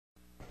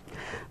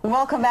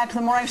Welcome back to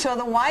the morning show.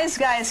 The Wise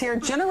Guys here,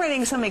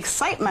 generating some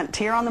excitement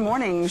here on the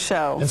morning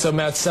show. And so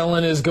Matt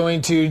Sellen is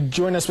going to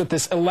join us with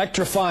this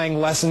electrifying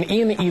lesson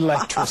in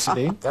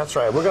electricity. That's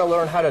right. We're going to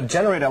learn how to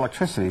generate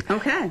electricity.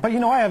 Okay. But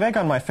you know, I have egg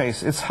on my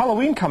face. It's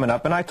Halloween coming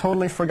up, and I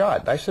totally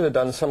forgot. I should have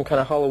done some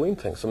kind of Halloween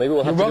thing. So maybe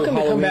we'll have to do Halloween.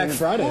 You're welcome to come back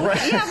Friday. Well,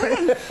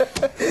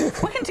 yeah,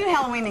 we can do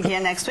Halloween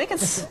again next week.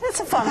 It's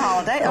a fun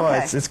holiday. Okay.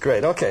 Oh, it's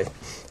great. Okay.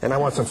 And I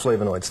want some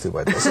flavonoids too,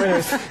 by the way. So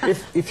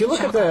anyways, if you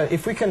look at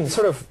if we can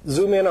sort of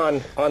zoom in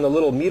on the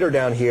little meter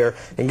down here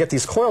and get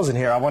these coils in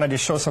here, I wanted to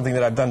show something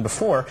that I've done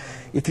before.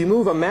 If you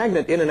move a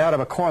magnet in and out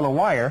of a coil of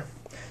wire,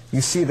 you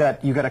see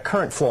that you get a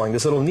current flowing.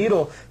 This little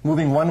needle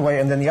moving one way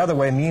and then the other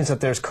way means that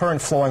there's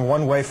current flowing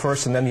one way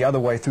first and then the other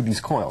way through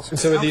these coils. And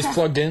so are these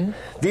plugged in?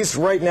 These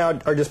right now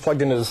are just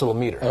plugged into this little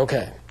meter.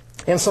 Okay.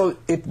 And so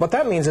what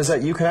that means is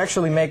that you can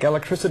actually make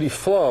electricity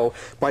flow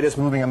by just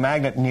moving a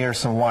magnet near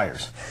some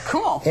wires.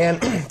 Cool.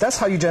 And that's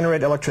how you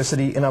generate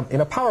electricity in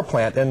a power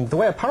plant. And the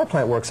way a power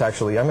plant works,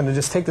 actually, I'm going to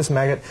just take this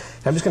magnet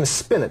and I'm just going to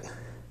spin it.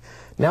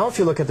 Now if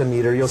you look at the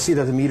meter, you'll see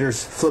that the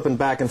meter's flipping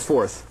back and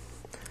forth.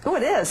 Oh,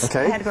 it is.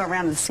 Okay. I had to go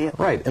around and see it.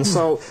 Right. And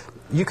so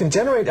you can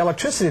generate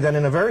electricity then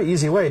in a very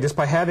easy way just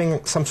by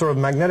having some sort of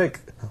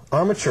magnetic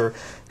armature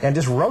and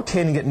just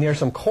rotating it near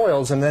some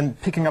coils and then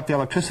picking up the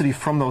electricity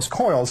from those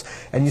coils,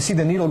 and you see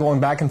the needle going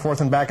back and forth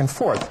and back and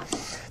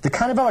forth. The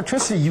kind of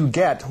electricity you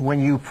get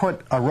when you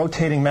put a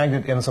rotating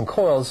magnet in some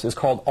coils is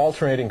called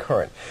alternating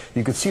current.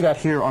 You can see that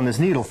here on this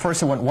needle.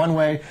 First it went one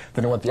way,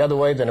 then it went the other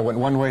way, then it went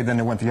one way, then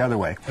it went the other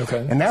way.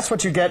 Okay. And that's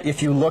what you get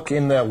if you look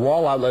in the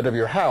wall outlet of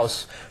your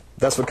house.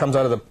 That's what comes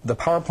out of the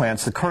power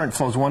plants. The current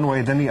flows one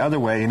way, then the other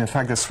way, and in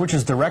fact it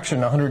switches direction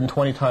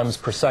 120 times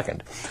per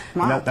second.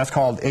 Wow. And that's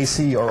called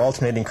AC, or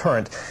alternating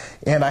current.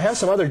 And I have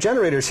some other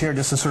generators here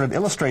just to sort of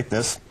illustrate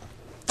this.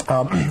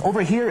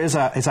 Over here is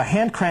a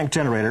hand crank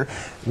generator.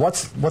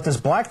 What this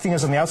black thing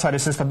is on the outside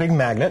is just a big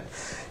magnet,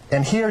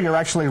 and here you're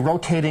actually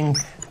rotating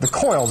the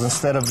coils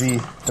instead of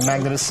the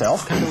magnet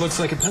itself. It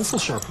looks like a pencil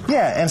sharpener.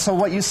 Yeah, and so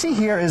what you see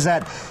here is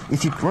that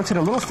if you rotate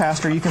a little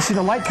faster, you can see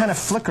the light kind of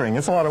flickering.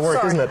 It's a lot of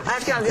work, isn't it?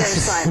 I've got the other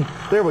side.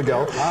 There we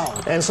go.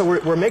 Wow. And so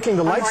we're making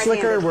the light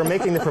flicker, we're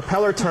making the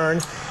propeller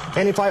turn,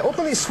 and if I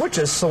open these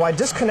switches, so I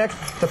disconnect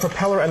the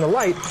propeller and the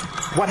light,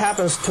 what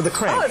happens to the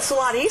crank? Oh, it's a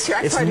lot easier.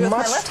 I can probably do it with my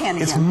left hand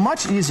again. It's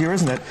much easier,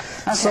 isn't it?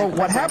 Okay, so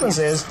what happens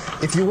is,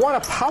 if you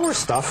want to power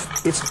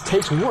stuff, it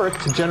takes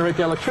work to generate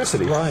the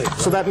electricity. Right.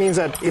 So that means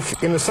that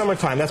if in the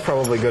summertime, that's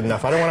probably good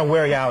enough. I don't want to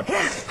wear you out.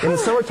 In the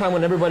summertime,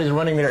 when everybody's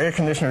running their air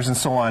conditioners and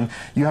so on,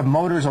 you have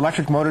motors,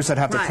 electric motors that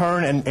have to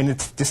turn, and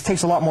it just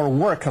takes a lot more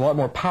work, a lot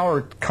more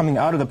power coming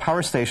out of the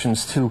power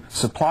stations to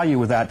supply you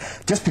with that,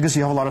 just because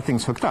you have a lot of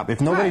things hooked up.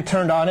 If nobody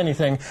turned on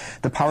anything,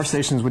 the power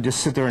stations would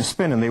just sit there and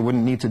spin, and they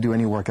wouldn't need to do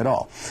any work at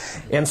all.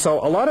 And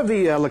so a lot of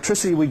the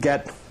electricity we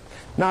get,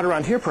 not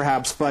around here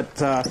perhaps,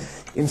 but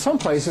in some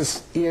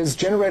places, is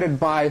generated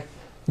by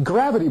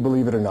gravity,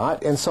 believe it or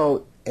not.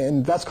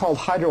 And that's called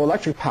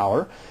hydroelectric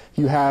power.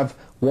 You have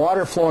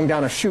water flowing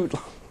down a chute,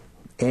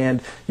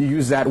 and you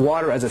use that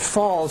water as it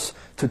falls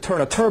to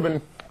turn a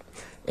turbine,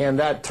 and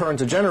that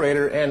turns a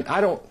generator. And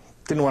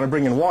didn't want to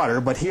bring in water,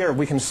 but here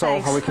we can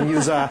show how we can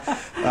use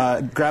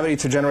gravity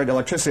to generate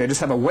electricity. I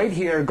just have a weight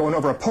here going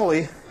over a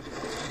pulley,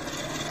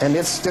 and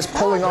it's just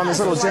pulling on this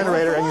little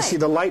generator, and you see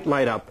the light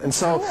light up. And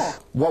so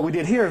what we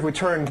did here is we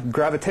turned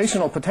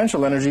gravitational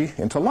potential energy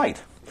into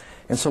light.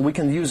 And so we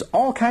can use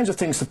all kinds of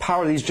things to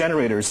power these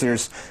generators.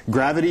 There's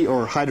gravity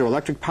or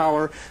hydroelectric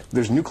power.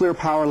 There's nuclear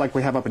power like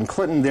we have up in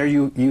Clinton. There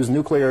you use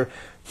nuclear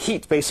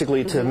heat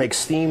basically to make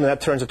steam, and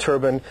that turns a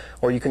turbine.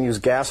 Or you can use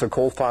gas or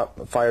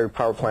coal-fired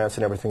power plants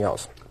and everything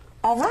else.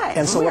 All right.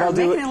 And so what I'll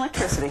do, making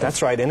electricity.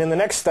 That's right. And in the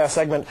next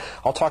segment,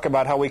 I'll talk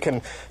about how we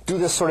can do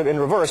this sort of in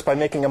reverse by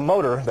making a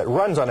motor that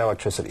runs on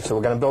electricity. So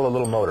we're going to build a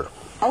little motor.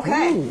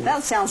 Okay. Ooh.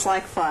 That sounds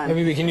like fun.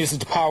 Maybe we can use it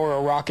to power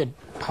a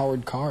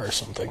rocket-powered car or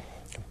something.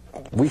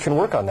 We can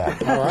work on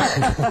that. All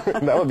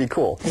right. That would be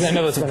cool. I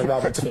know that's one of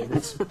Robert's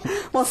favorites.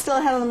 Well, still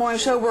ahead of the morning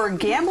show, we're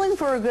gambling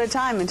for a good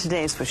time in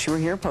today's Wish You Were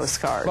Here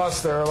postcard.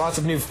 Plus, there are lots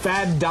of new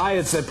fad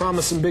diets that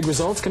promise some big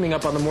results coming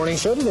up on the morning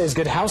show. Today's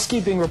Good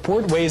Housekeeping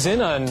report weighs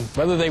in on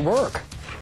whether they work.